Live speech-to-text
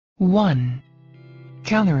1.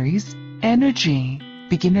 Calories, energy.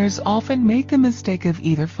 Beginners often make the mistake of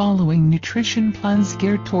either following nutrition plans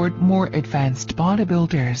geared toward more advanced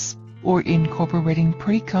bodybuilders, or incorporating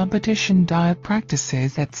pre-competition diet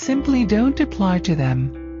practices that simply don't apply to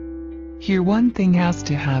them. Here one thing has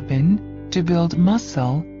to happen: to build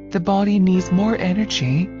muscle, the body needs more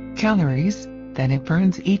energy, calories, than it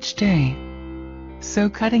burns each day. So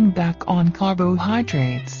cutting back on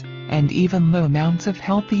carbohydrates, and even low amounts of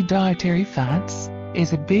healthy dietary fats,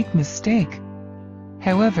 is a big mistake.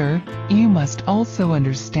 However, you must also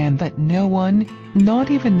understand that no one, not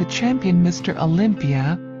even the champion Mr.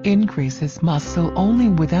 Olympia, increases muscle only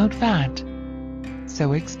without fat.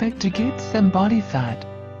 So expect to get some body fat.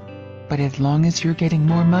 But as long as you're getting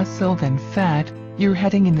more muscle than fat, you're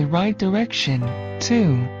heading in the right direction.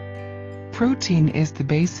 2. Protein is the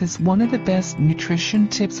basis. One of the best nutrition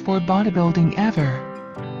tips for bodybuilding ever.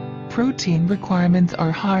 Protein requirements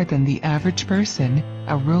are higher than the average person,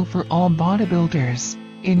 a rule for all bodybuilders,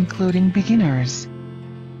 including beginners.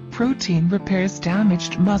 Protein repairs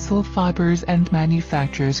damaged muscle fibers and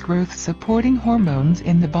manufactures growth-supporting hormones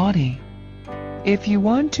in the body. If you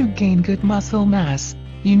want to gain good muscle mass,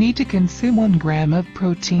 you need to consume 1 gram of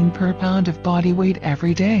protein per pound of body weight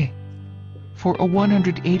every day. For a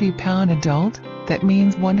 180-pound adult, that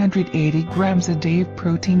means 180 grams a day of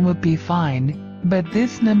protein would be fine, but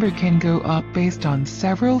this number can go up based on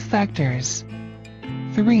several factors.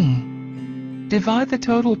 3. Divide the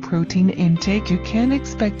total protein intake. You can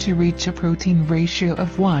expect to reach a protein ratio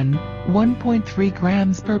of 1.3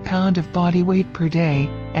 grams per pound of body weight per day,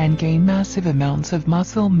 and gain massive amounts of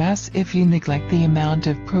muscle mass. If you neglect the amount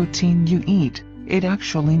of protein you eat, it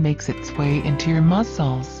actually makes its way into your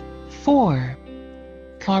muscles. 4.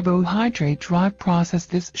 Carbohydrate drive process.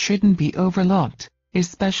 This shouldn't be overlooked,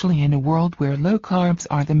 especially in a world where low carbs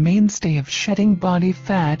are the mainstay of shedding body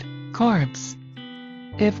fat. Carbs.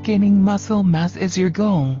 If gaining muscle mass is your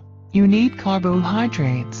goal, you need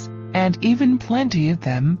carbohydrates, and even plenty of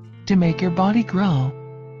them, to make your body grow.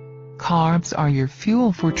 Carbs are your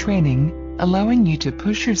fuel for training, allowing you to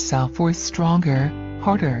push yourself for a stronger,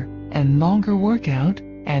 harder, and longer workout,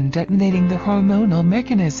 and detonating the hormonal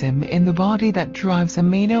mechanism in the body that drives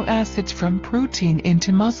amino acids from protein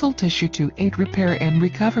into muscle tissue to aid repair and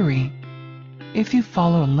recovery. If you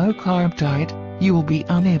follow a low-carb diet, you will be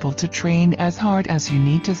unable to train as hard as you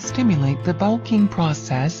need to stimulate the bulking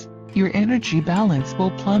process, your energy balance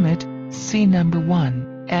will plummet, see number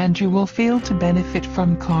 1, and you will fail to benefit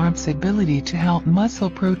from carbs' ability to help muscle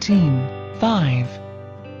protein. 5.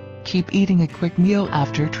 Keep eating a quick meal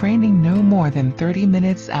after training. No more than 30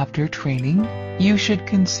 minutes after training, you should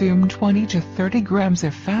consume 20 to 30 grams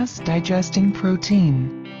of fast-digesting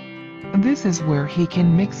protein. This is where he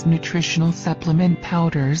can mix nutritional supplement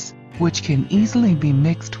powders, which can easily be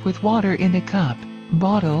mixed with water in a cup,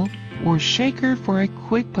 bottle, or shaker for a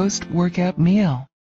quick post-workout meal.